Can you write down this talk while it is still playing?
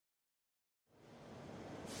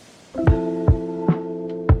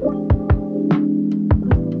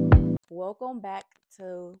Welcome back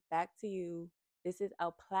to BackToYou. This is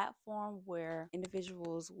a platform where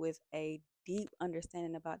individuals with a deep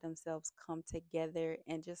understanding about themselves come together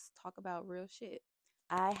and just talk about real shit.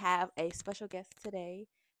 I have a special guest today.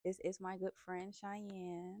 This is my good friend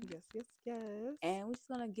Cheyenne, Yes, yes, yes. and we're just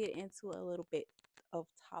gonna get into a little bit of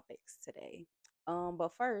topics today.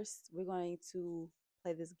 But first, we're going to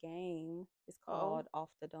play this game. It's Oh, called Off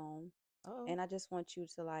the Dome, oh, and I just want you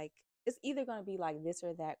to like. It's either gonna be like this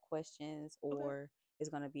or that questions, okay, or it's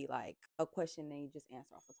gonna be like a question and you just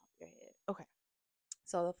answer off the top of your head. okay.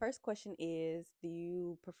 So the first question is: do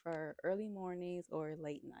you prefer early mornings or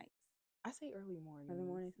late nights? I say early Early mornings.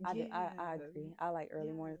 mornings. I do. Yeah, I agree. I like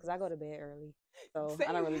early mornings because I go yes. to bed early, so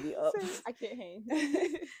I don't Same, really be up. same. I can't hang.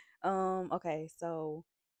 Okay, so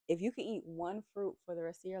if you could eat one fruit for the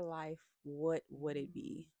rest of your life, what would it Mm,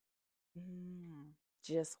 be? mm,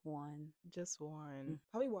 Just one. just one. Mm.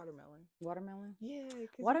 Probably watermelon. Watermelon? Yeah,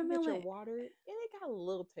 because you can get your Watermelon, water and it got a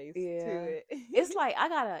little taste to yeah. it. It's like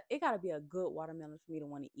it gotta be a good watermelon for me to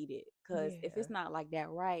want to eat it. Cause if Yeah. it's not like that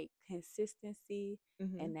right consistency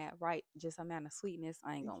Mm-hmm. and that right just amount of sweetness,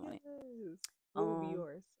 I ain't gonna want it. Yes. What would be Um,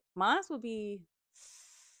 yours? Mine would be,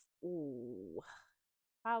 ooh,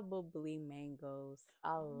 probably mangoes.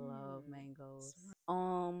 I love mangoes.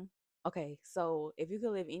 Smart. Okay, so if you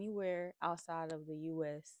could live anywhere outside of the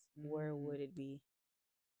US, where Mm, would it be?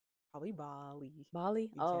 probably Bali. Bali?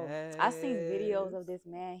 Oh, I seen videos Yes. of this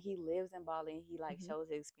man. He lives in Bali and he like Mm-hmm. shows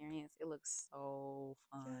his experience. It looks so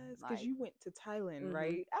fun. Yes, because Like, you went to Thailand, mhm,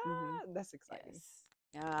 right? mhm, That's exciting. yes.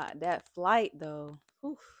 That flight though,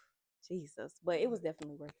 whew, Jesus. But it Uh, was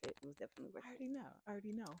definitely worth it. It was definitely worth I it. already know. I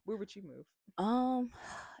already know. Where would you move? Um,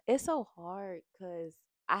 it's so hard because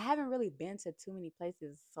I haven't really been to too many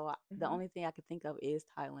places. So the Mm-hmm. only thing I could think of is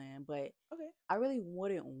Thailand. But Okay. I really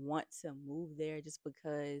wouldn't want to move there just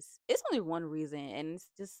because it's only one reason, and it's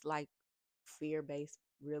just like fear based,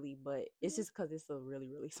 really. But it's Mm-hmm. just because it's a really,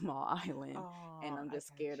 really small island, and Oh, I'm I just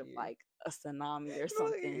scared got of you. like a tsunami or No,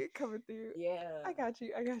 something. coming through. Yeah. I got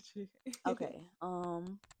you. I got you. Okay.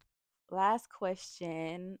 Last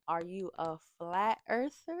question. Are you a flat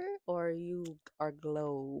earther or you are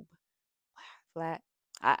globe? Flat.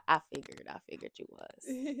 I figured you was.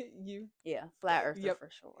 You. Yeah, flat earther Yep. for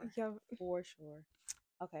sure. Yep. For sure.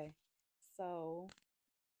 Okay. So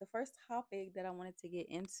the first topic that I wanted to get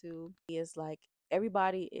into is like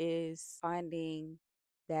everybody is finding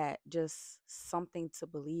that just something to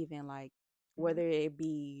believe in, like Mm-hmm. whether it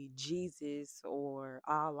be Jesus or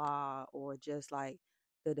Allah or just like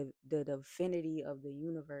the divinity of the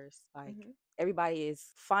universe. Like Mm-hmm. everybody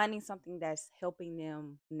is finding something that's helping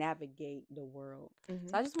them navigate the world. Mm-hmm.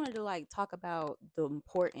 So I just wanted to like talk about the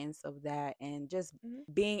importance of that and just Mm-hmm.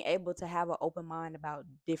 being able to have an open mind about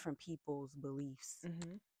different people's beliefs.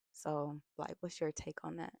 Mm-hmm. So, like, what's your take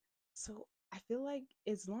on that? So I feel like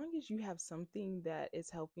as long as you have something that is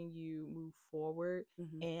helping you move forward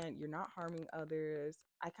Hmm. and you're not harming others,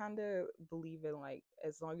 I kind of believe in like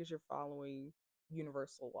as long as you're following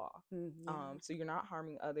universal law. Yeah, So you're not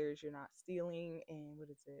harming others, you're not stealing, and what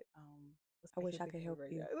is it? I I wish can't I think could of it help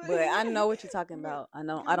right you, but I now. know what you're talking But about. I kind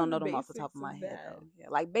don't of the know them off the top basics of my of head that. though. Yeah,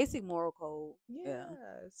 like basic moral code. Yeah.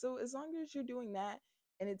 Yeah. So as long as you're doing that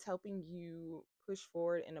and it's helping you push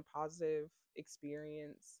forward in a positive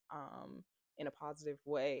experience, in a positive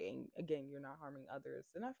way, and again, you're not harming others,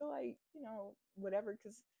 then I feel like, whatever,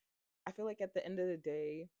 because I feel like at the end of the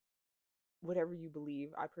day, whatever you believe,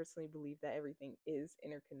 I personally believe that everything is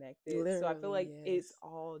interconnected. So I feel Literally, like it's yes.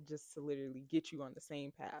 all just to literally get you on the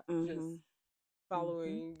same path, just Mhm. Mhm.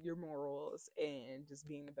 following your morals and just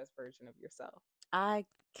being the best version of yourself. I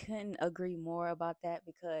couldn't agree more about that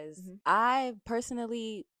because Hmm. I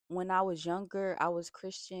personally, when I was younger, I was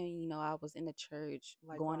Christian. I was in the church,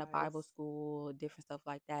 going to Bible Likewise. school, different stuff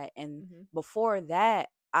like that. And Hmm. before that,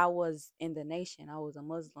 I was in the nation. I was a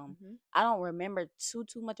Muslim. Hmm. I don't remember too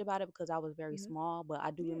much about it because I was very Hmm. small, but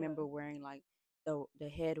I do Yeah. remember wearing like the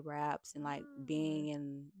head wraps and like Ah. being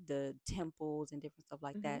in the temples and different stuff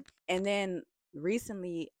like Mhm. that. And then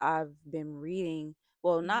recently, I've been reading,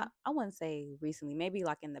 well, not, Mhm. I wouldn't say recently, maybe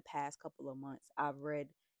like in the past couple of months, I've read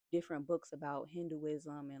different books about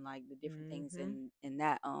Hinduism and like the different things Mhm. in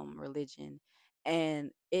that religion.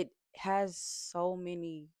 And it has so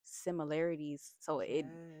many similarities. So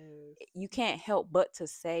you Yes. can't help but to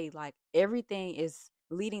say like everything is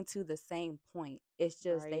leading to the same point. It's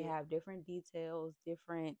just they Right. have different details,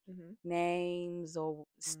 different Mhm. names or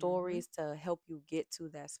Mhm. stories to help you get to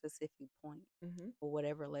that specific point Mhm. or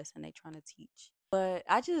whatever lesson they're trying to teach. But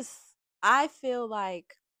I feel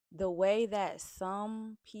like the way that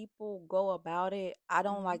some people go about it, I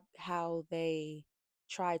don't Mhm. like how they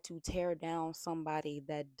try to tear down somebody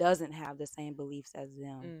that doesn't have the same beliefs as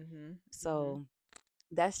them. Mhm. Mhm. So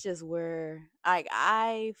that's just where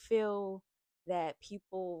I feel that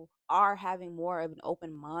people are having more of an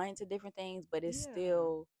open mind to different things, but it's Yeah.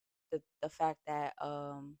 still the fact that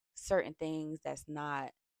certain things that's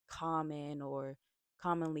not common or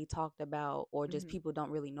commonly talked about or just Mhm. people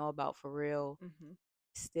don't really know about for real Mhm.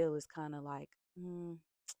 still is kind of like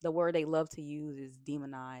the word they love to use is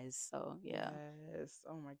demonized. So yeah. Yes.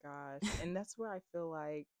 Oh my gosh. And that's where I feel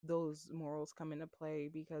like those morals come into play,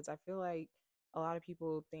 because I feel like a lot of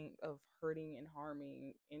people think of hurting and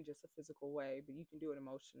harming in just a physical way, but you can do it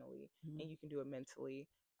emotionally Mhm. and you can do it mentally.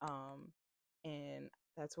 Um, and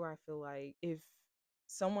that's where I feel like if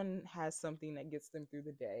someone has something that gets them through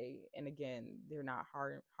the day, and again, they're not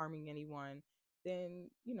harming anyone, then,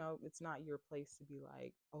 it's not your place to be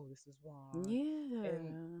like, oh, this is wrong. And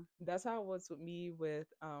Yeah. that's how it was with me with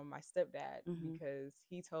my stepdad, Mhm. because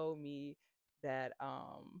he told me that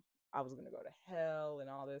I was gonna go to hell and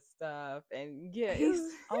all this stuff. And yeah, it was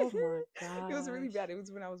He's oh my it was really bad. gosh. It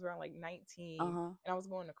was when I was around like 19, Uh-huh. and I was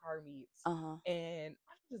going to car meets, Uh-huh. and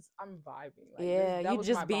I'm vibing. Like this Yeah, that you was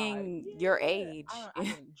my just vibe. being your Yeah. age. I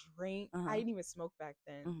didn't drink. I Uh-huh. didn't even smoke back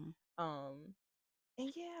then. Mhm. Um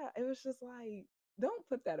and yeah, it was just like, don't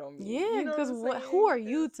put that on me. Yeah, You know what because I'm who saying? are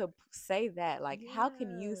you Cuz to say that? Like, how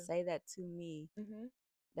can you yeah. say that to me? Mhm.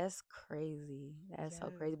 That's crazy. That's so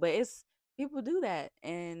Yes. crazy. But it's people do that,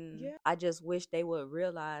 and Yeah. I just wish they would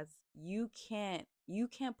realize you can't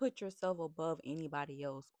put yourself above anybody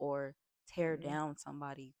else or tear Mm-mm. down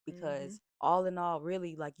somebody Mhm. because all in all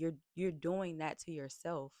really like you're doing that to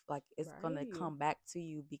yourself. Like it's going to Right. come back to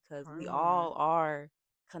you because we Karma. all are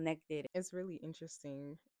connected. It's really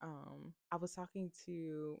interesting. I was talking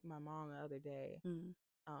to my mom the other day Mm.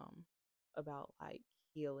 um about like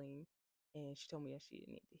healing, and she told me that she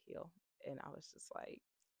didn't need to heal. And I was just like,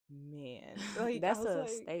 man, like I That's was a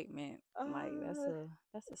like, statement. Like uh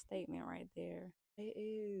that's a statement right there. it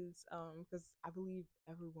is, because I believe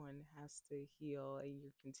everyone has to heal, and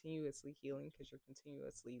you're continuously healing because you're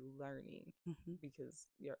continuously learning. Mhm. Because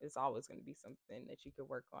it's always going to be something that you could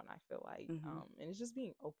work on. I feel like, Mhm. and it's just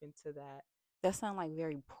being open to that. That sound like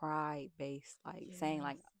very pride based, like saying Yes,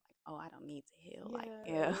 like oh I don't need to heal. Like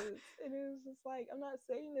yeah. yes, and it was just like, I'm not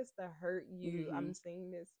saying this to hurt you. I'm Mhm.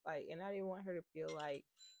 saying this like, and I didn't want her to feel like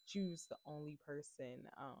she was the only person.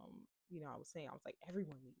 I was saying, I was like,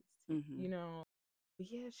 everyone needs to, Mhm. But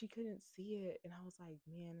yeah, she couldn't see it. And I was like,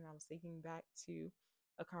 man, and I was thinking back to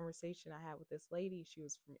a conversation I had with this lady. She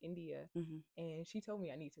was from India, Mhm. and she told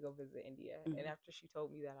me I need to go visit India. And Mhm. after she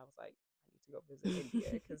told me that, I was like, I need to go visit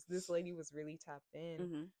India, because this lady was really tapped in.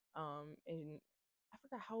 Mhm. And I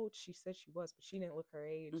forgot how old she said she was, but she didn't look her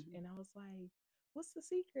age. Mhm. And I was like, what's the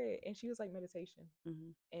secret? And she was like, meditation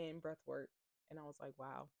Mhm. and breath work. And I was like,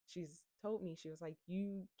 wow. She's told me, she was like,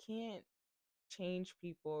 you can't change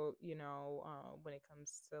people, when it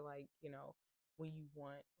comes to like, when you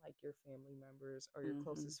want like your family members or your Mhm.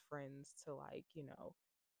 closest friends to like,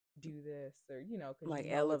 do this, or because Like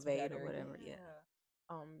it's elevate or better. whatever. Yeah.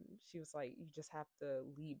 Yeah. She was like, you just have to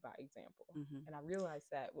lead by example. Mhm. And I realized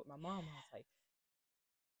that with my mom. I was like,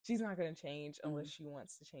 she's not going to change unless Mhm. she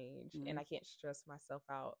wants to change, and Mhm. I can't stress myself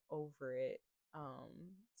out over it.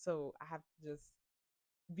 So I have to just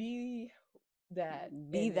be that,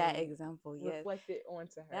 Be and that then example. Yes. reflect it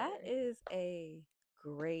onto That her. is a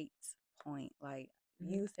great point. Like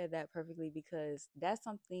Hmm. you said that perfectly because that's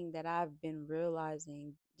something that I've been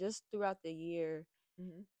realizing just throughout the year.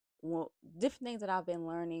 Hmm. Well, different things that I've been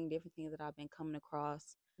learning, different things that I've been coming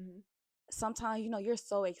across. Hmm. Sometimes, you're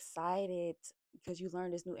so excited because you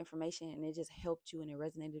learned this new information and it just helped you and it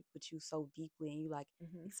resonated with you so deeply and you like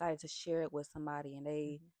Hmm. excited to share it with somebody and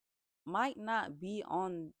they Hmm. might not be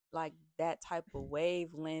on like that type of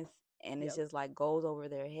wavelength and it's Yep. just like goes over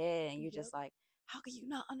their head and you're Yep. just like how can you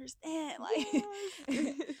not understand like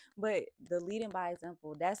Yes. but the leading by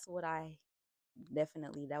example that's what I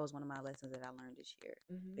definitely that was one of my lessons that I learned this year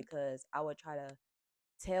Hmm. because I would try to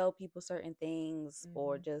tell people certain things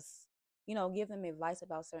or Hmm. just give them advice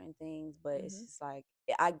about certain things but it's Hmm. just like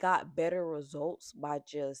I got better results by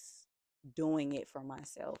just doing it for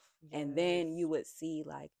myself and then you Yes. would see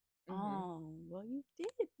like Hmm. oh well you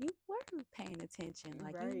were paying attention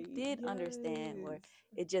like you Right. did understand or Yes.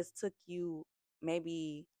 it just took you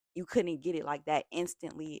maybe you couldn't get it like that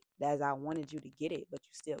instantly as I wanted you to get it but you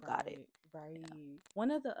still got it. Right. Yeah. Right.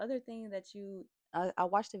 One of the other things that I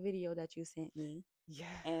watched a video that you sent me Yes.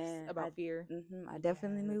 and About fear. I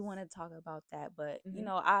definitely Yes. want to talk about that. But Hmm.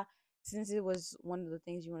 I since it was one of the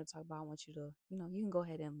things you want to talk about, I want you to you can go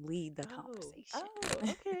ahead and lead the Oh. conversation. Oh.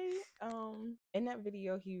 Okay. in that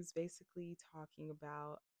video he was basically talking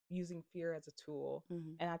about using fear as a tool.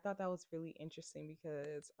 Mhm. And I thought that was really interesting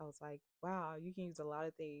because I was like, wow, you can use a lot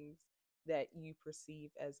of things that you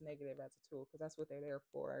perceive as negative as a tool, because that's what they're there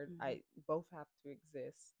for. Mhm. I Both have to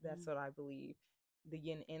exist. That's Mhm. what I believe. The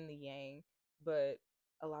yin and the yang. But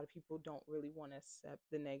a lot of people don't really want to accept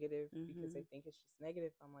the negative because they Mhm. think it's just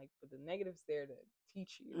negative. I'm like, but the negative's there to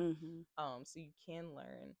teach you, Mhm. so you can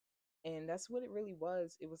learn. And that's what it really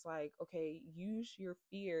was. It was like, okay, use your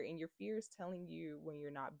fear, and your fear is telling you when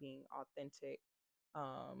you're not being authentic,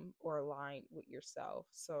 or aligned with yourself.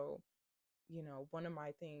 So, one of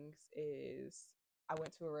my things is I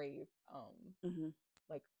went to a rave, Mhm.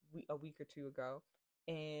 like a week or two ago,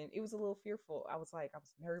 and it was a little fearful. I was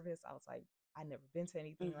nervous. I was like, I never been to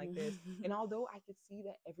anything like this. And Mhm. although I could see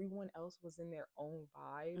that everyone else was in their own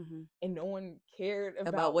vibe Mhm. and no one cared About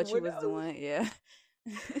about what you what was else, doing, yeah.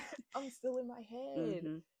 I'm still in my head.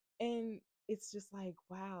 Mhm. And it's just like,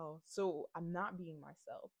 wow. So I'm not being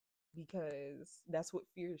myself because that's what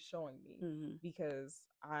fear is showing me. Mhm. Because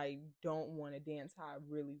I don't want to dance how I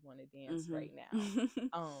really want to dance Mhm. right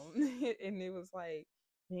now. And it was like,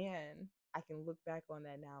 man, I can look back on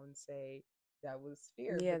that now and say that was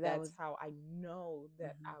fear, Yeah, but that that's was. how I know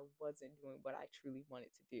that Mhm. I wasn't doing what I truly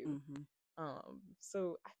wanted to do. Mhm.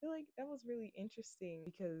 So I feel like that was really interesting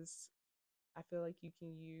because I feel like you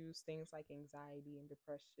can use things like anxiety and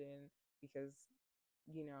depression because,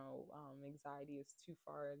 anxiety is too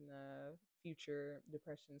far in the future,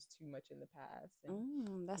 depression is too much in the past.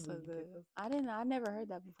 And That's a when you good. get those, I never heard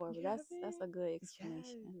that before, you but that's a haven't? good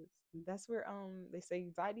explanation. Yes. That's where they say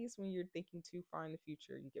anxiety is when you're thinking too far in the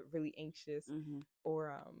future, you get really anxious, Mhm.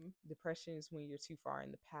 or depression is when you're too far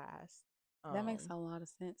in the past. That makes Um, a lot of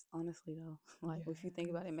sense, honestly, though. Like, if you think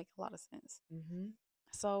yes. about it, it makes a lot of sense. Mhm.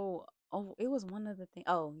 So, oh, it was one other thing.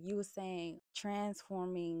 Oh, you were saying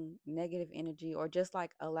transforming negative energy or just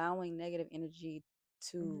like allowing negative energy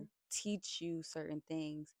to Mhm. teach you certain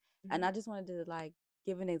things. And Mhm. I just wanted to like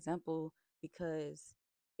give an example because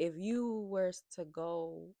if you were to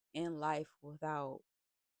go in life without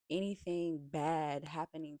anything bad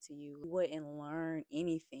happening to you, you wouldn't learn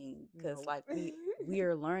anything because Nope. like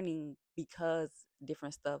we're learning because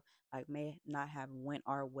different stuff like may not have went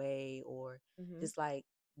our way or Mhm. just like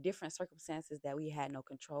different circumstances that we had no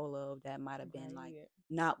control of that might have been like Right.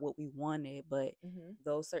 not what we wanted, but Mhm.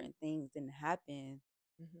 those certain things didn't happen,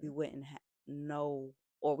 we Mhm. wouldn't know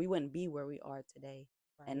or we wouldn't be where we are today.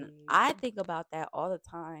 And Right. I think about that all the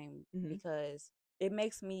time Mhm. because it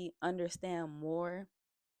makes me understand more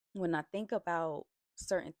when I think about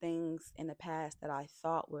certain things in the past that I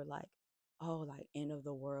thought were like, oh, like end of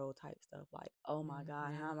the world type stuff, like, oh my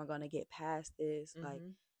God, how Mhm. am I going to get past this? Like,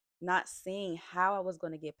 Mhm. not seeing how I was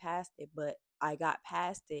going to get past it, but I got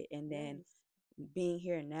past it. And then Yes. being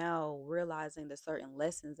here now, realizing the certain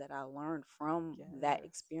lessons that I learned from that Yes.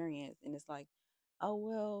 experience. And it's like, oh,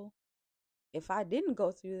 well, if I didn't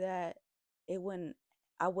go through that, it wouldn't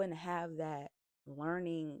I wouldn't have that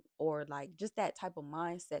learning or like just that type of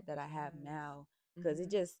mindset that I have Yes. now because it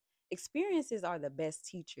Mhm. just experiences are the best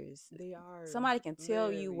teachers. They are Somebody can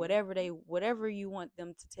tell you literally. whatever you want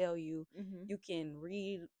them to tell you. Mhm. You can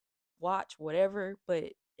read, watch whatever,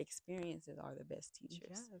 but experiences are the best teachers.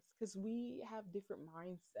 Yes, because we have different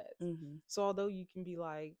mindsets. Mhm. So although you can be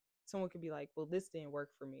like, someone could be like, well, this didn't work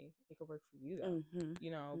for me. It could work for you though. Mhm.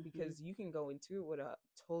 Mhm. Because you can go into it with a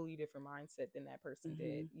totally different mindset than that person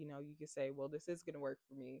did. Mhm. You could say, well, this is gonna work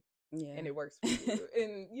for me, Yeah. and it works for you.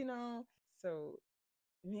 And so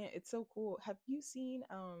man, it's so cool. Have you seen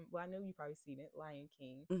well, I know you probably seen it, Lion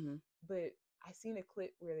King, Mhm. but I seen a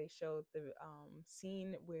clip where they showed the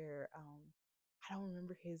scene where I don't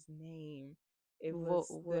remember his name. It was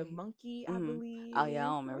Well, the monkey, I mhm. Oh yeah, I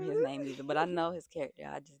believe. don't remember his name either, but I know his character.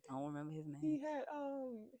 I just don't remember his name. He had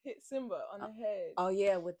hit Simba on Oh, the head. oh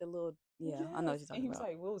yeah, with the little yeah, I know Yes. what you're And talking he was about.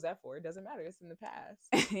 like, what was that for? It doesn't matter. It's in the past.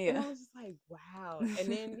 And I Yeah. was just like, wow.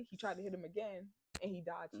 And then he tried to hit him again and he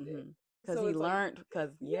dodged it. Mhm. Cuz So he it's like, learned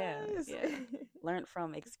cuz yeah, yes. yeah. Learned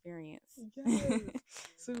from experience. Yes.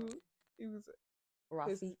 So it was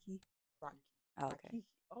his Rafiki. Rocky. Oh, okay. Rocky.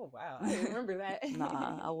 Oh wow, I didn't remember that.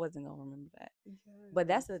 Nah, I wasn't going to remember that. But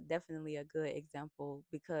Yes. that's definitely a good example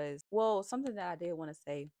because well, something that I did want to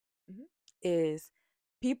say Mhm. is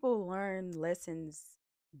people learn lessons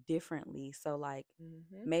differently. So like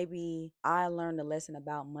Mhm. maybe I learned a lesson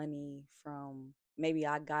about money from maybe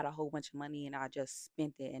I got a whole bunch of money and I just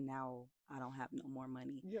spent it and now I don't have no more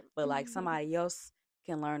money. Yep. But like somebody else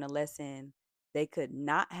can learn a lesson they could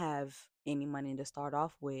not have any money to start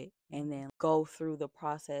off with and Mhm. then go through the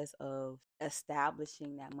process of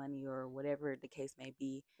establishing that money or whatever the case may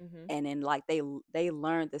be. Mhm. And then like they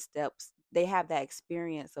learn the steps, they have that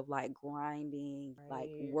experience of like grinding,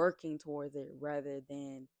 like Right. working towards it rather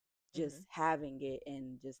than just Mhm. having it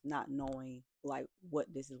and just not knowing like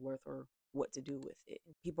what this is worth or what to do with it.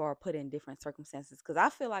 People are put in different circumstances because I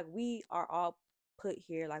feel like we are all put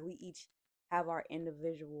here, like we each have our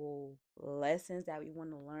individual lessons that we want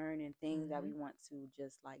to learn and things that we Mhm. want to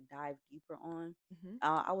just like dive deeper on. Mhm.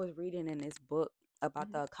 I was reading in this book about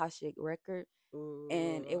Mhm. the Akashic record,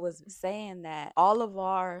 and it Ooh. was saying that all of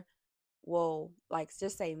our, well, like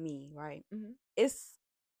just say me, right? Mhm. It's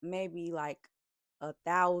maybe like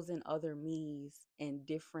 1,000 other me's in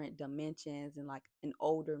different dimensions, and like an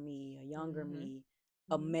older me, a younger Mhm. me,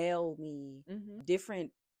 a Mhm. male me, Mhm.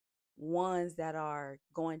 different ones that are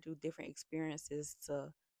going through different experiences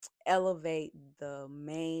to elevate the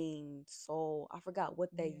main soul. I forgot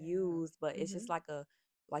what they Yeah. used, but it's just Mhm. like a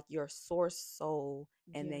like your source soul,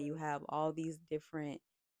 and then you Yes. have all these different,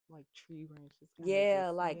 Like tree branches kind of yeah,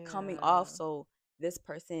 just like coming off. yeah. So this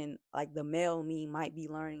person, like the male me, might be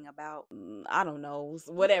learning about, I don't know,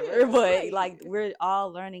 whatever, Yeah, but right. like we're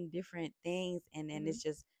all learning different things, and then Mhm. it's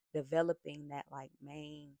just developing that like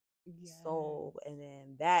main soul, Yes. and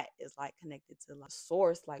then that is like connected to like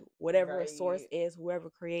source, like whatever a source Right. is, whoever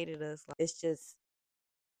created us, like, it's just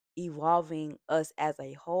evolving us as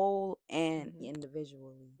a whole and Mhm.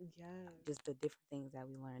 individually, Yes. just the different things that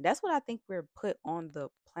we learn. That's what I think we're put on the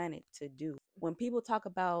planet to do. When people talk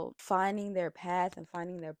about finding their path and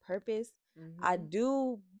finding their purpose, I Mhm.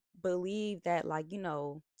 do believe that, like,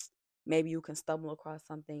 maybe you can stumble across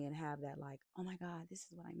something and have that, like, oh my God, this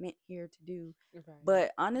is what I meant here to do. Right.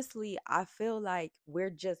 But honestly, I feel like we're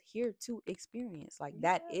just here to experience. Like,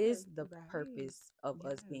 that Yes. is the Right. purpose of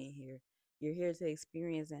us Yes. being here. You're here to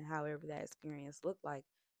experience, and however that experience look like,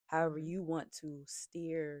 however Mhm. you want to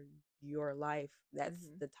steer your life, that's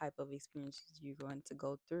Mhm. the type of experiences you're going to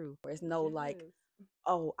go through. There's no like, Yes.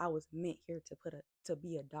 oh, I was meant here to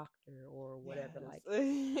be a doctor or whatever. Like,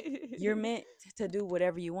 Yes. you're meant to do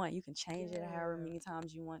whatever you want. You can change it however Yeah. many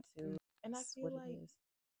times you want to. And I It's feel what it like is.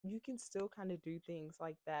 you can still kind of do things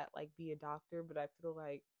like that, like be a doctor, but I feel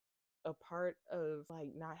like a part of like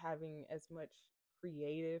not having as much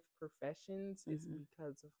creative professions is Mhm.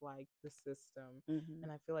 because of like the system. Mhm.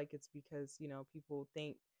 And I feel like it's because, people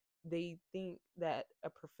think that a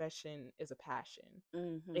profession is a passion,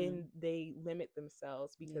 and Mhm. they limit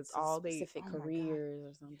themselves Yeah, because to all they specific oh my god, careers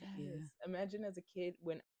or something. yes, Yeah. imagine as a kid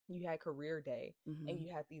when you had career day and Mhm.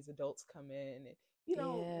 you had these adults come in, and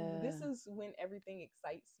this Yeah. is when everything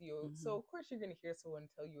excites you, so Mhm. of course you're going to hear someone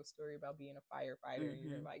tell you a story about being a firefighter, and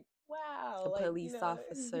you're Mhm. like, A wow, like, police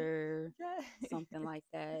officer, yeah. something like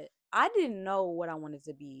that. I didn't know what I wanted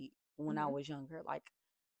to be when I Hmm. was younger. Like,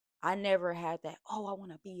 I never had that, oh, I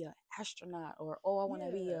want to be an astronaut, or oh, I want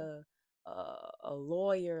to be Yeah. a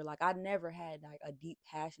lawyer. Like, I never had like a deep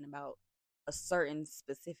passion about a certain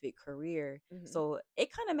specific career. Hmm. So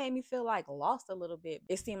it kind of made me feel like lost a little bit.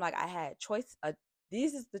 It seemed like I had choice.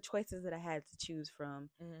 These is the choices that I had to choose from,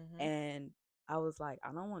 Hmm. and I was like,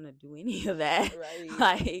 I don't want to do any of that. Right.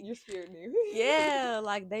 Like, Your spirit knew. yeah,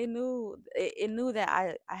 like they knew, it knew that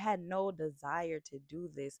I had no desire to do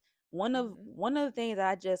this. One of Hmm. one of the things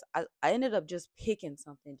that I ended up just picking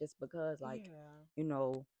something just because, like, Yeah. you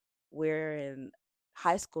know, we're in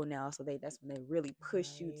high school now, so that's when they really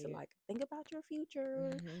push you to Right. like think about your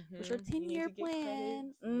future. What's your Hmm. You need 10-year to get credits.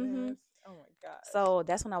 plan? Yes. Oh my gosh. So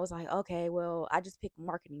that's when I was like, okay, well, I just picked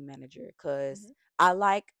marketing manager because Hmm. I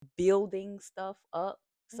like building stuff up.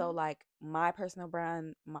 So Hmm. like my personal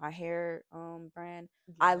brand, my hair brand,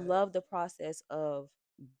 I Yes. love the process of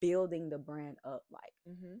building the brand up, like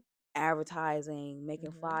Hmm. advertising,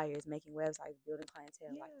 making Hmm. flyers, making websites, building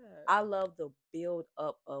clientele. Like, Yeah. I love the build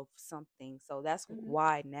up of something. So that's Hmm.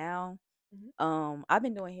 why now Hmm. I've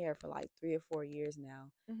been doing hair for like 3 or 4 years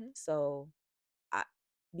now. Hmm. So I,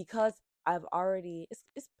 because I've already,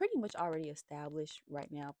 it's pretty much already established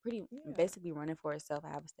right now. Pretty Yeah. basically running for itself. I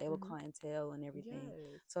have a stable Hmm. clientele and everything.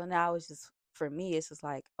 Yes. So now it's just, for me, it's just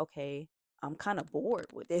like, okay, I'm kind of bored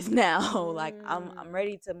with this now. Like, I'm Mm.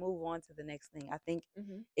 ready to move on to the next thing. I think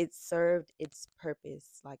Hmm. it served its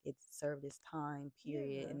purpose. Like, it served its time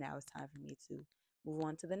period, Yeah. and now it's time for me to move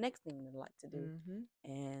on to the next thing that I like to do. Hmm.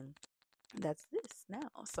 And that's this now.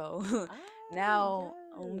 So Ah, now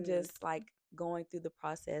I'm yes. just like going through the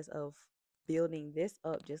process of building this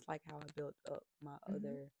up, just like how I built up my Hmm.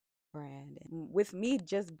 other brand. And with me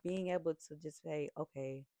just being able to just say,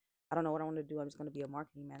 okay, I don't know what I want to do. I'm just going to be a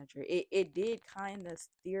marketing manager. It did kind of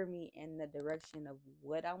steer me in the direction of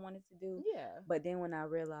what I wanted to do. Yeah. But then when I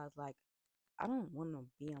realized, like, I don't want to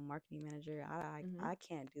be a marketing manager. Mhm. I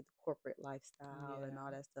can't do the corporate lifestyle and Yeah.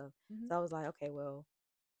 all that stuff. Mhm. So I was like, okay, well,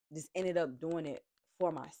 just ended up doing it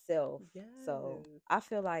for myself. So Yes. I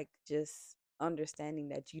feel like just understanding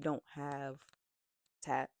that you don't have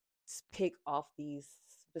to pick off these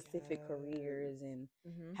specific Yes. careers and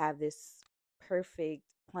Mhm. have this perfect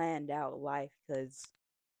planned out life, because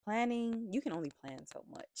planning, you can only plan so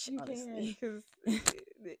much, You can't, honestly. because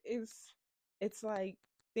it's like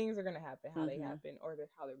things are gonna happen how they Mhm. happen, or they're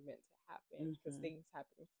how they're meant to happen, because Mhm. things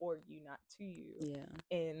happen for you, not to you. Yeah.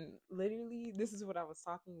 And literally, this is what I was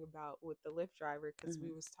talking about with the Lyft driver, because we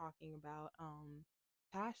Mhm. was talking about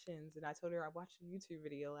passions, and I told her I watched a YouTube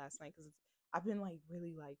video last night, because I've been like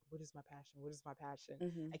really like, what is my passion? What is my passion?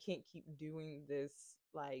 Mhm. I can't keep doing this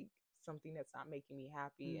like something that's not making me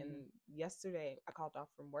happy. And Mhm. yesterday I called off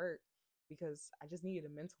from work because I just needed a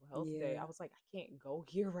mental health day. Yeah. I was like, I can't go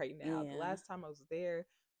here right now. The Yeah. last time I was there,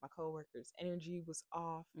 my coworkers' energy was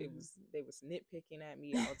off. It Mhm. was They was nitpicking at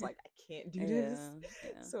me. I was like, I can't do this. Yeah.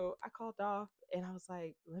 Yeah. So I called off, and I was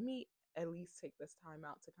like, let me at least take this time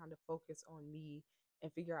out to kind of focus on me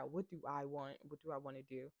and figure out, what do I want? What do I want to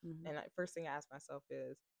do? Mhm. And first thing I asked myself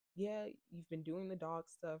is, yeah, you've been doing the dog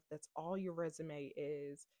stuff. That's all your resume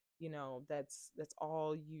is. That's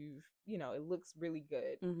all it looks really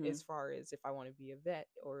good Mhm. as far as if I want to be a vet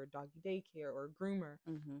or a doggy daycare or a groomer.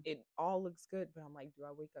 Mhm. It all looks good, but I'm like, do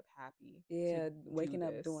I wake up happy to Yeah, do waking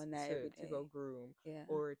up this, doing that every to go day. groom, Yeah.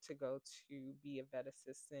 or to go to be a vet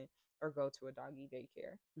assistant, or go to a doggy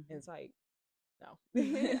daycare? And Mhm. it's like, no,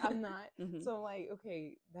 I'm not. Mhm. So I'm like,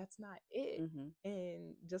 okay, that's not it. Mhm.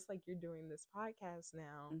 And just like you're doing this podcast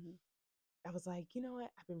now, Mhm. I was like, you know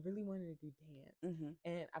what? I've been really wanting to do dance. Mhm.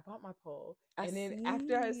 And I bought my pole. I And then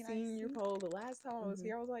after I seen. I seen your see. pole the last time I was Mhm.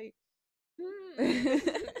 here, I was like,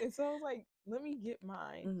 and so I was like, let me get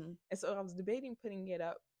mine. Mhm. And so I was debating putting it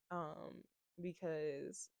up,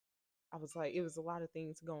 because I was like, it was a lot of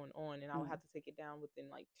things going on, and I would Mhm. have to take it down within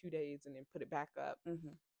like 2 days and then put it back up.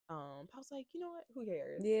 Mhm. I was like, you know what? Who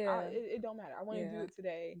cares? Yeah. It don't matter. I want to do Yeah. it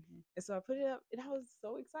today. Mhm. And so I put it up, and I was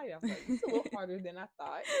so excited. I was like, it's a little harder than I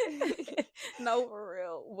thought. No, for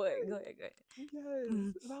real. But go ahead. Go ahead. Yes.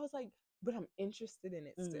 Mhm. But I was like, but I'm interested in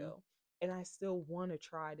it Mhm. still. And I still want to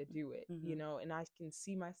try to do it, Mhm. and I can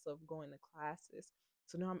see myself going to classes.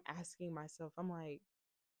 So now I'm asking myself, I'm like,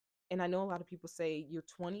 and I know a lot of people say your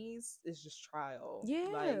 20s is just trial. Yeah,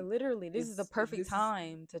 Like, literally, this is the perfect this is,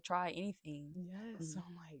 time to try anything. yes. So Mhm.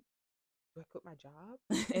 I'm like, do I quit my job?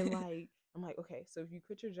 And like, I'm like, okay, so if you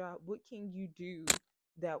quit your job, what can you do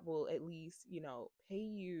that will at least, pay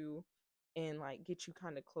you and like get you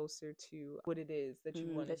kind of closer to what it is that you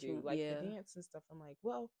Mhm. want to That you do? want, Like the yeah. dance and stuff. I'm like,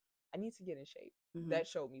 well, I need to get in shape. Mhm. That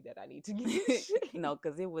showed me that I need to get in shape. No,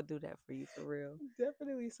 because it would do that for you for real.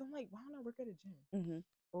 Definitely. So I'm like, why don't I work at a gym Mhm.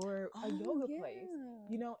 or a Oh yoga place?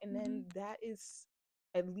 yeah. And Mhm. then that is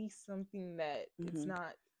at least something that it's Mhm.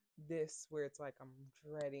 not this where it's like I'm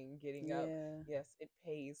dreading getting up. Yeah. Yes, it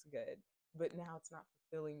pays good, but now it's not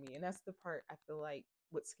fulfilling me. And that's the part I feel like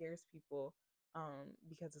what scares people,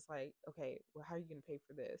 because it's like, okay, well, how are you going to pay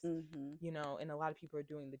for this? Mhm. And a lot of people are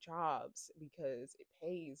doing the jobs because it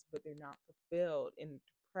pays, but they're not fulfilled and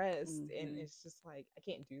depressed. And Mhm. it's just like, I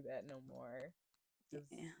can't do that no more.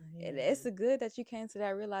 Just, Yeah. And it's man. a good that you came to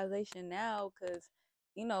that realization now, because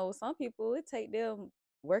some people, it take them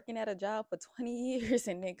working at a job for 20 years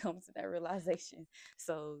and then come to that realization.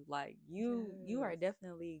 So like you are Yes.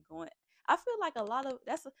 definitely going. I feel like a lot of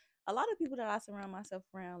people that I surround myself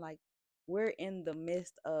around, like we're in the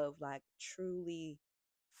midst of like truly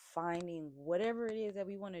finding whatever it is that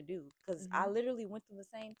we want to do, because I Mhm. literally went through the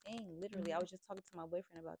same thing. Literally, I Mhm. was just talking to my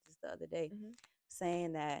boyfriend about this the other day, Mhm.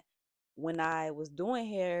 saying that when I was doing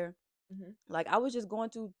hair, Mhm. like I was just going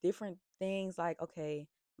through different things. Like, okay,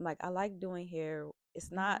 I'm like, I like doing hair.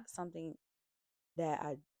 It's not Mhm. something that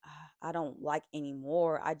I don't like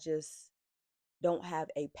anymore. I just don't have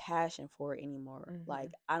a passion for it anymore.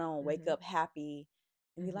 Like Mhm. I don't wake Mhm. up happy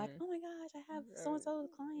and be like, Mhm. oh my gosh, I have so Uh, and so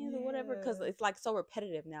clients or whatever, because yeah. it's like so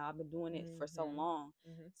repetitive now. I've been doing it for so Mhm. long,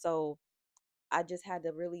 Mhm. so I just had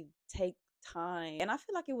to really take time, and I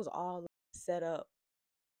feel like it was all set up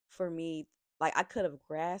for me. Like I could have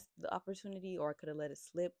grasped the opportunity or I could have let it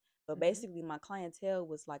slip, but Mhm. basically my clientele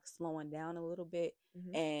was like slowing down a little bit.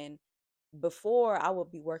 Mhm. And before, I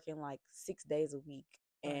would be working like 6 days a week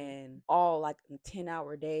Right. and all like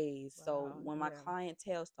 10-hour days. So Wow. when my Yeah.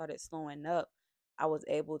 clientele started slowing up, I was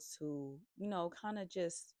able to kind of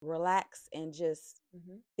just relax and just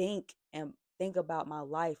Mhm. think and think about my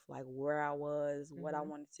life, like where I was, what I Mhm.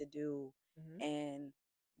 wanted to do. Mhm. And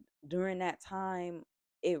during that time,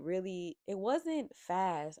 it wasn't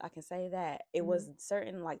fast, I can say that. It Mhm. was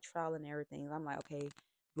certain like trial and error things. I'm like, okay,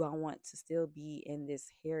 do I want to still be in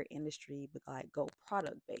this hair industry but like go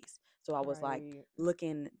product based? So I was like Right.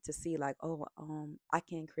 looking to see like, oh, I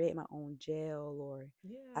can create my own gel, or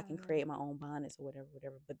I can Yeah. create my own bonnets or whatever,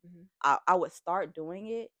 whatever. But Mhm. I would start doing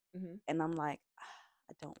it, Mhm. and I'm like,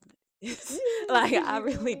 I don't want to do this. Yeah, Like because I you don't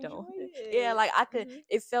really enjoy don't. Yeah, it. like I could. Mhm.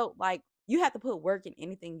 It felt like you have to put work in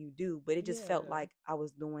anything you do, but it just felt Yeah. like I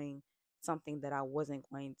was doing something that I wasn't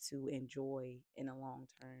going to enjoy in the long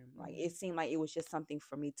term. Like it Mhm. seemed like it was just something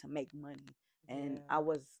for me to make money, and I Yeah.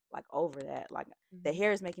 was like over that. Like the Mhm.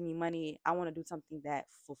 hair is making me money. I want to do something that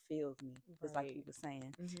fulfills me, just like you Right. were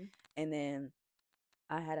saying. Mhm. And then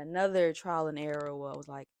I had another trial and error where I was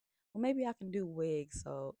like, well, maybe I can do wigs.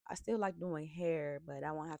 So I still like doing hair, but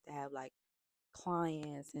I won't have to have like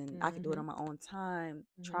clients, and I could do it Mhm. on my own time.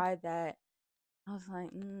 Mhm. Tried that. I was like,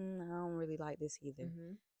 I don't really like this either.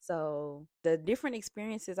 Mhm. So the different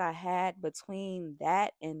experiences I had between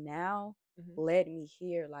that and now Mhm. led me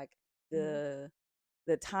here. Like Mhm.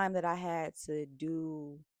 the time that I had to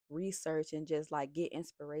do research and just like get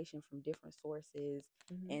inspiration from different sources,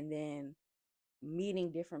 Mhm. and then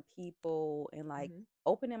meeting different people and like Mhm.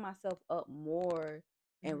 opening myself up more,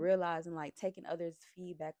 and Mhm. realizing like taking others'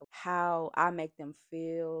 feedback of how I make them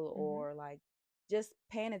feel, Mhm. or like just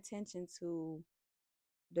paying attention to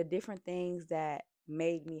the different things that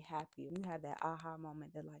made me happy. You have that aha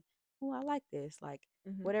moment that like, oh, I like this. Like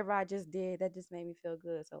Mhm. whatever I just did, that just made me feel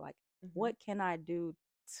good. So like, Mhm. what can I do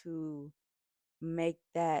to make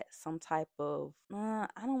that some type of I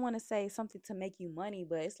don't want to say something to make you money,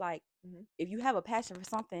 but it's like Mhm. if you have a passion for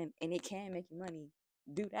something and it can make you money,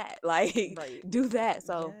 do that. Like Right. do that.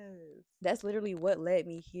 So Yes. that's literally what led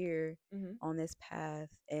me here Mhm. on this path,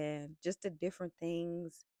 and just the different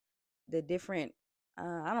things, the different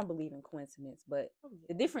I don't believe in coincidence, but Oh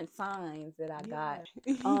the yeah. different signs that I got.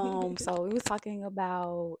 Yeah. So we was talking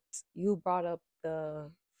about, you brought up the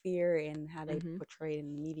fear and how they Mhm. portray it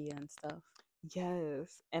in the media and stuff.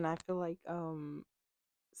 Yes, and I feel like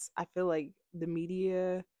the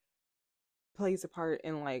media plays a part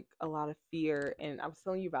in like a lot of fear. And I was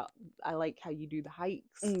telling you about, I like how you do the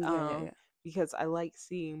hikes, Yeah, yeah, yeah. because I like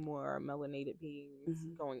seeing more melanated beings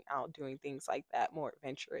Hmm. going out doing things like that, more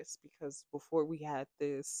adventurous. Because before we had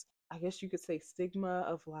this, I guess you could say, stigma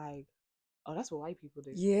of like, oh, that's what white people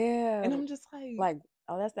do. Yeah, And I'm just like, like,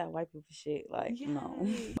 oh, that's that white people shit. Like, no.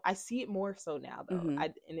 yay. I see it more so now though. Hmm.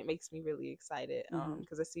 And it makes me really excited, Hmm.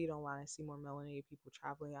 because I see it online. I see more melanated people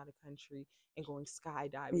traveling out of country and going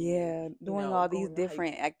skydiving, and Yeah, doing all these going on hikes.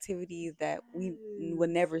 different activities that we would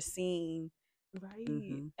Yes. never seen. Right.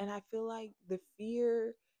 Hmm. And I feel like the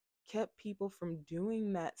fear kept people from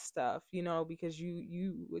doing that stuff, because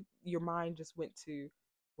your mind just went to,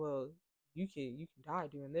 well, you can die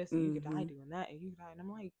doing this, and you could die Hmm. doing that, and you could die. And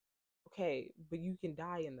I'm like, okay, but you can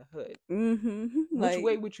die in the hood. Hmm. Which Like,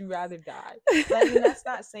 way would you rather die? And that's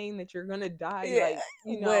not saying that you're gonna die yeah,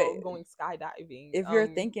 like, but going skydiving. if you're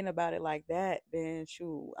thinking about it like that, then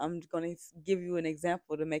shoot, I'm gonna give you an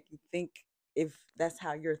example to make you think if that's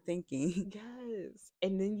how you're thinking. Yes.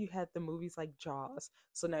 And then you had the movies like Jaws.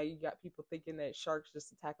 So now you got people thinking that sharks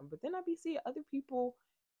just attack them. But then I be seeing other people,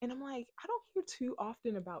 and I'm like, I don't hear too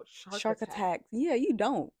often about shark Shark attacks. attacks. Yeah, you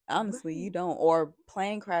don't. Honestly, you Right. don't. Or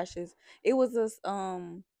plane crashes. It was this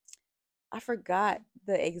I forgot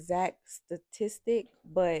the exact statistic,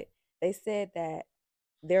 but they said that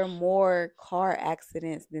there are more car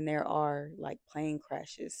accidents than there are like plane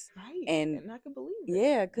crashes. Right. And And I can believe it.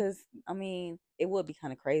 yeah, because I mean, it would be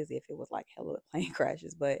kind of crazy if it was like hella plane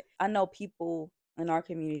crashes. But I know people in our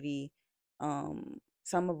community,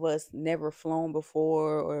 some of us never flown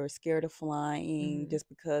before or scared of flying Hmm. just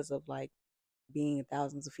because of like being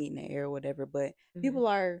thousands of feet in the air or whatever. But Hmm. people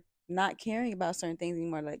are not caring about certain things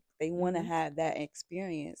anymore. Like they want to Hmm. have that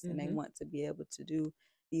experience, and they Hmm. want to be able to do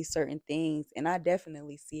these certain things. And I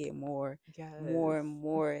definitely see it more Yes. and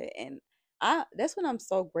more. And I that's what I'm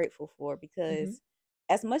so grateful for, Hmm. because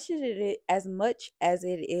as much as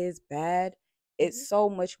it is bad, Hmm. it's so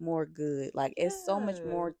much more good. Like it's so much Yeah.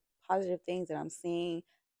 more positive things that I'm seeing.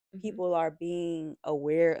 Hmm. People are being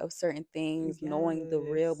aware of certain things, knowing the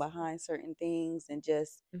real Yes. behind certain things, and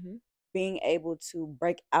just Hmm. being able to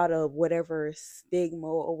break out of whatever stigma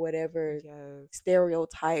or whatever Yes.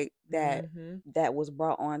 stereotype Hmm. that was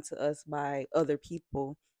brought on to us by other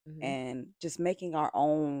people, Hmm. and just making our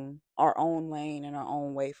own lane and our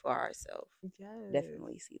own way for ourselves. Yes.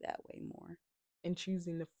 Definitely see that way more. and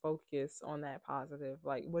choosing to focus on that positive,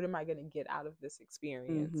 like what am I going to get out of this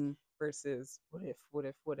experience Mhm. versus what if.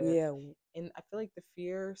 Yeah. And I feel like the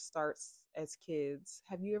fear starts as kids.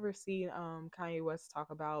 Have you ever seen Kanye West talk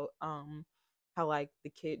about how like the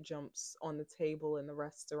kid jumps on the table in the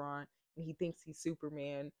restaurant and he thinks he's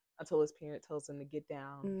Superman until his parent tells him to get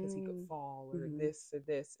down because he could Mm. fall Mhm. or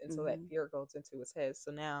this, and so that Mhm. fear goes into his head.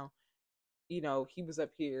 So now, he was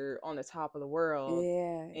up here on the top of the world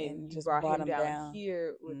Yeah, and and you just brought brought him them down down.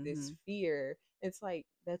 here with this Mhm. fear. It's like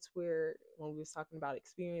that's where when we was talking about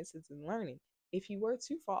experiences and learning. If he were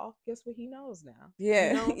to fall, guess what he knows now?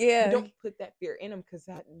 Yeah. But Yeah. don't put that fear in him because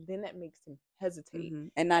that makes him hesitate.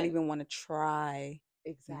 Mhm. And not And even want to try. Mhm.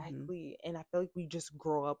 exactly. And I feel like we just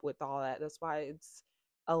grow up with all that. That's why it's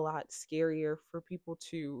a lot scarier for people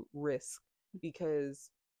to risk because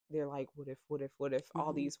they're like, what if,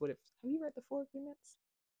 all Mhm. these what if. Have you read the Four Agreements?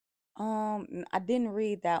 I didn't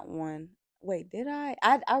read that one. Wait, did I?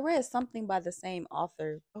 I read something by the same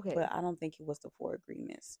author, Okay, but I don't think it was the Four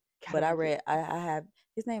Agreements. gotta But I look it. read. I have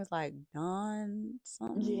his name is like Don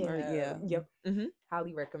something or Yeah, yeah. yep.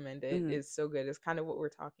 Highly recommend it. Mhm. It's so good. It's kind of what we're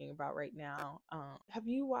talking about right now. Have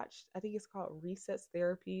you watched? I think it's called Resets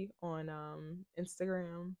Therapy on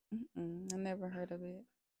Instagram. I never heard of it.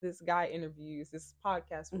 This guy interviews this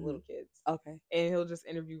podcast with little Mhm. kids, Okay. and he'll just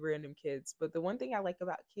interview random kids. But the one thing I like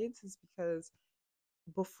about kids is because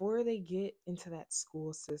before they get into that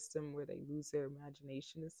school system where they lose their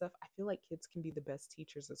imagination and stuff, I feel like kids can be the best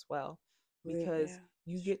teachers as well Well, because yeah.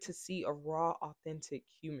 you It's get true. to see a raw, authentic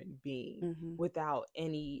human being Mhm. without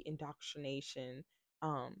any indoctrination.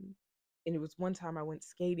 Um, and it was one time I went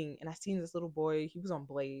skating and I seen this little boy, he was on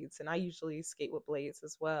blades, and I usually skate with blades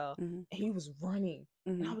as well. Mhm. And he was running,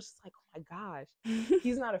 and I Mhm. was just like, oh my gosh,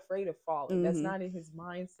 he's not afraid of falling. That's Mhm. not in his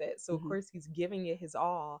mindset. So, of Mhm. course, he's giving it his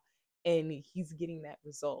all and he's getting that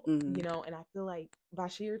result, Mhm. and I feel like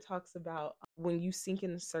Bashir talks about when you sink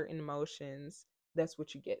into certain emotions, that's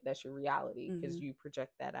what you get. That's your reality because Mhm. you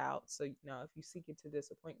project that out. So, if you sink into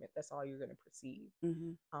disappointment, that's all you're going to perceive.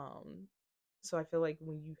 Mhm. Um, so I feel like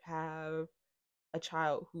when you have a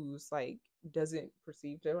child who's like doesn't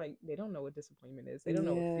perceive, they're like, they don't know what disappointment is, they don't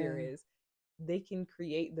know what fear Yeah. is, they can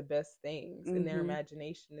create the best things and their Mhm.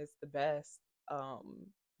 imagination is the best,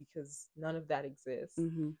 because none of that exists.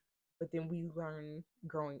 Mhm. But then we learn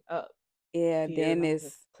growing up Yeah, fear then the whole.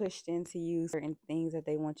 it's pushed into you certain things that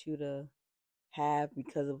they want you to have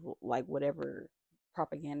because of like whatever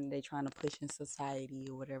propaganda they trying to push in society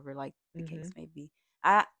or whatever like the case Mhm. may be.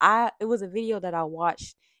 I it was a video that I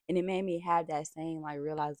watched and it made me have that same like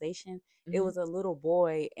realization. It Mhm. was a little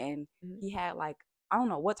boy and Mhm. he had like I don't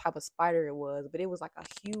know what type of spider it was, but it was like a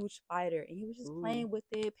huge spider and he was just Ooh. playing with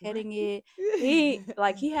it, Right. petting it.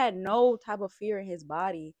 He had no type of fear in his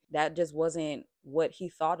body. That just wasn't what he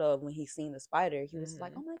thought of when he seen the spider. He was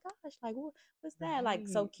like, "Oh Mhm. my gosh, like what's that?" Like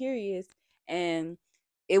so Right. curious and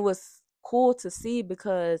it was cool to see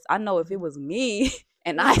because I know if it Mhm. was me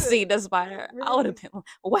and I Yeah. seen the spider, I would Right. have been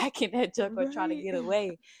whacking that joker trying to Right. get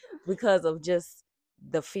away because of just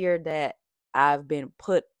the fear that I've been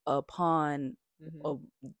put upon. Mhm. uh,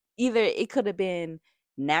 Either it could have been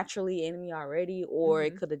naturally in me already, or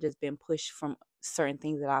it Mhm. could have just been pushed from certain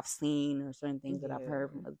things that I've seen or certain things that I've Yeah.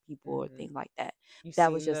 heard from other people or Mhm. things like that. You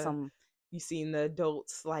That was seen just the some. you seen the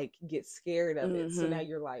adults like get scared of it. So now Mhm.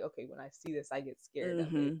 you're like, okay, when I see this, I get scared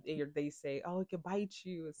of it. Mhm. They say, oh, it could bite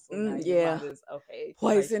you. So now your Yeah. mind is okay, it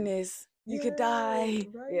could bite you. Poisonous. You could Yeah, die.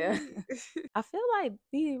 Yeah. right. I feel like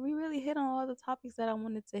we really hit on all the topics that I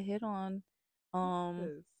wanted to hit on. Um,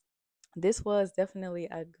 Yes. this was definitely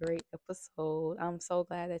a great episode. I'm so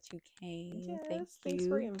glad that you came. Thank Yes. Thanks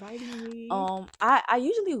for you. inviting me. I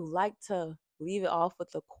usually like to leave it off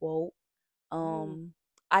with a quote. Oh, Um,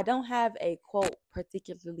 I don't have a quote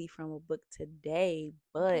particularly from a book today,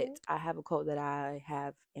 but okay. I have a quote that I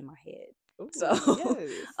have in my head. So, Ooh, yes.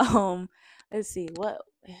 um, let's see what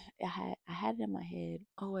I had it in my head.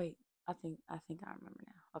 Oh wait, I think I remember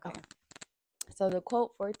now. Okay. Okay. So the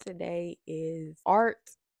quote for today is art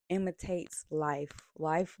imitates life.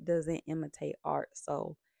 Life doesn't imitate art.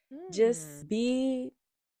 So Hmm. just be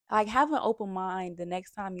like have an open mind the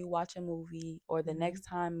next time you watch a movie or the Mm-hmm. next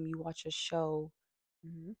time you watch a show,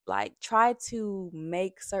 Mm-hmm. like try to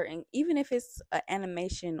make certain even if it's an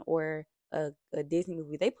animation or a Disney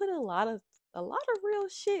movie, they put a lot of real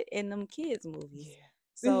shit in them kids movies. Yeah.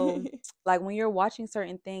 So like when you're watching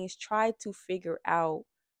certain things, try to figure out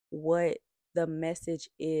what the message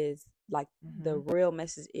is, like the Mm-hmm. real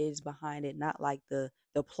message is behind it, not like the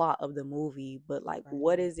plot of the movie, but like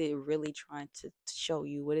what Right. is it really trying to show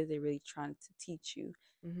you, what is it really trying to teach you.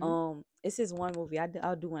 Mm-hmm. This is one movie I do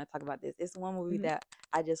want to talk about this. It's one movie Mm-hmm. that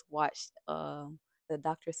I just watched. The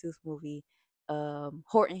Dr. Seuss movie.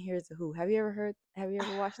 Horton Hears a Who. Have you I ever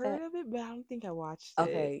watched heard that? of it, but I don't think I watched it.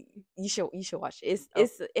 Okay, you should watch it. Oh,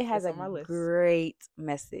 It has it's a on my list. great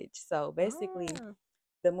message. So basically, Oh.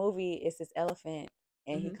 the movie is this elephant,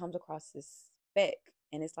 and he Mm-hmm. comes across this speck,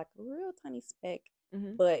 and it's like a real tiny speck,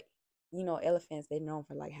 Mm-hmm. but elephants, they're known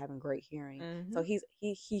for like having great hearing. Mm-hmm. So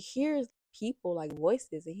he hears people like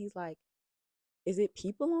voices, and he's like, is it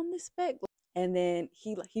people on this speck? And then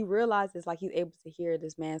he realizes like he's able to hear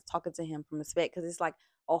this man's talking to him from the speck, because it's like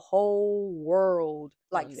a whole world.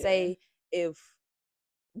 Like, On there. say if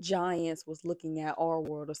giants was looking at our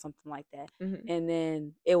world or something like that, Mm-hmm. and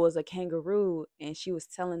then it was a kangaroo, and she was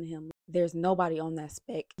telling him, there's nobody on that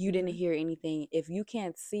speck, you didn't Mm-hmm. hear anything. If you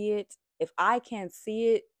can't see it, if I can't see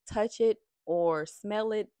it, touch it, or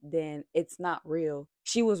smell it, then it's not real.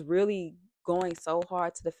 She was really going so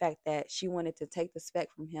hard to the fact that she wanted to take the speck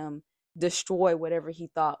from him, destroy whatever he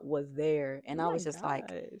thought was there. And Oh I my was just like,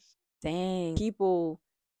 gosh. dang, people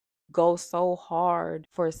go so hard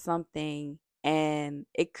for something, and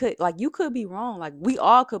it could, like, you could be wrong, like we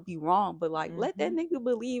all could be wrong, but like, let that Mm-hmm. nigga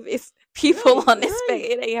believe it's people Right, on this spec. right.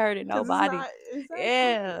 It ain't hurting Because it's nobody. not exactly.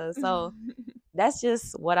 Yeah, so that's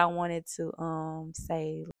just what I wanted to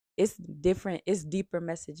say. It's different, it's deeper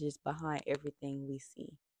messages behind everything we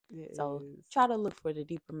see. It So is. try to look for the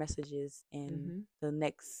deeper messages in Mm-hmm. the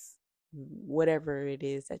next whatever it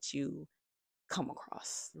is that you come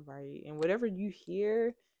across. Right. And whatever you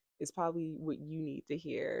hear is probably what you need to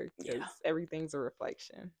hear Yeah. because everything's a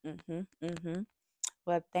reflection.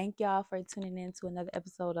 Well, thank y'all for tuning in to another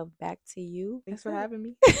episode of Back to You. Thanks That's for having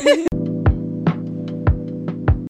me. it.